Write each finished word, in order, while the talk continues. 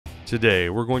Today,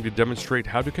 we're going to demonstrate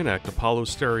how to connect Apollo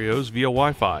stereos via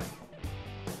Wi-Fi.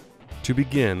 To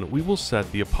begin, we will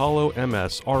set the Apollo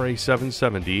MS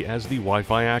RA770 as the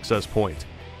Wi-Fi access point.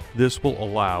 This will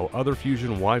allow other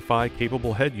Fusion Wi-Fi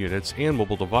capable head units and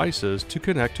mobile devices to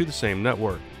connect to the same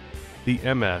network. The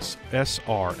MS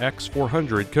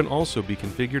SRX400 can also be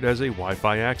configured as a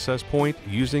Wi-Fi access point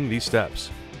using these steps.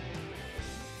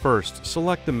 First,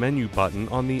 select the menu button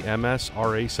on the MS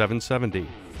RA770.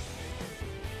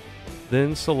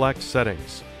 Then select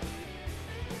Settings.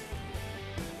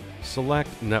 Select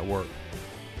Network.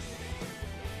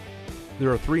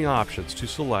 There are three options to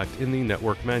select in the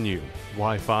network menu: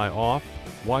 Wi-Fi off,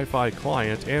 Wi-Fi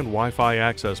client, and Wi-Fi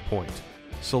access point.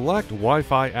 Select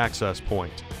Wi-Fi access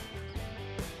point.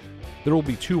 There will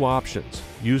be two options: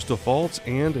 Use Defaults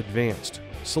and Advanced.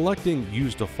 Selecting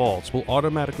Use Defaults will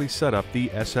automatically set up the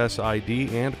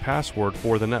SSID and password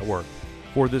for the network.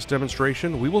 For this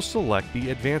demonstration, we will select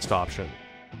the Advanced option.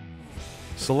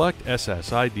 Select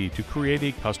SSID to create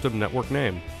a custom network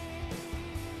name.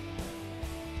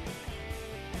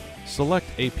 Select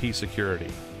AP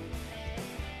Security.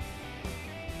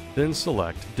 Then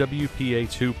select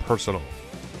WPA2 Personal.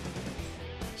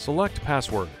 Select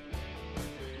Password.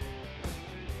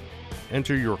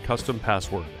 Enter your custom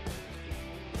password.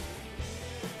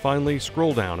 Finally,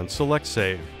 scroll down and select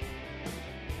Save.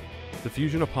 The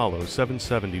Fusion Apollo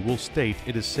 770 will state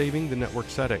it is saving the network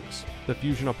settings. The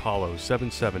Fusion Apollo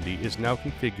 770 is now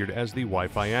configured as the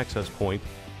Wi-Fi access point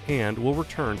and will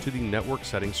return to the network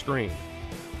settings screen.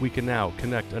 We can now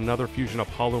connect another Fusion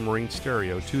Apollo Marine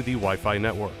stereo to the Wi-Fi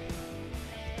network.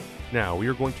 Now we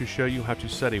are going to show you how to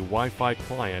set a Wi-Fi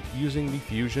client using the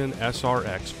Fusion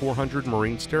SRX400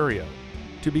 Marine stereo.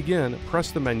 To begin,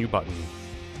 press the menu button.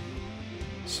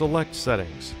 Select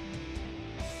Settings.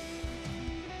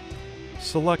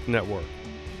 Select Network.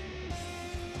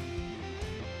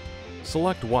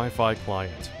 Select Wi-Fi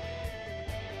Client.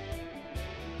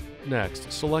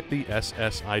 Next, select the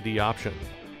SSID option.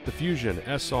 The Fusion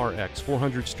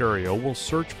SRX400 stereo will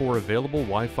search for available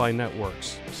Wi-Fi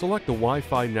networks. Select the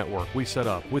Wi-Fi network we set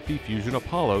up with the Fusion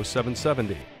Apollo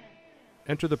 770.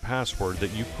 Enter the password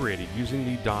that you created using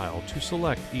the dial to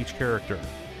select each character.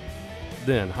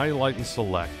 Then highlight and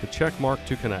select the check mark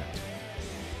to connect.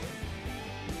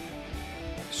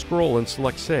 Scroll and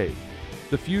select Save.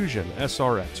 The Fusion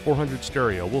SRX400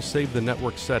 stereo will save the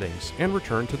network settings and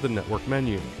return to the network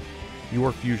menu.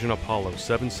 Your Fusion Apollo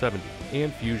 770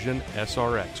 and Fusion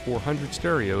SRX400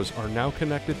 stereos are now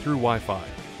connected through Wi-Fi.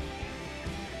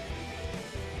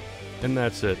 And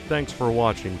that's it. Thanks for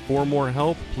watching. For more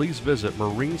help, please visit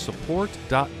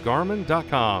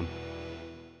marinesupport.garmin.com.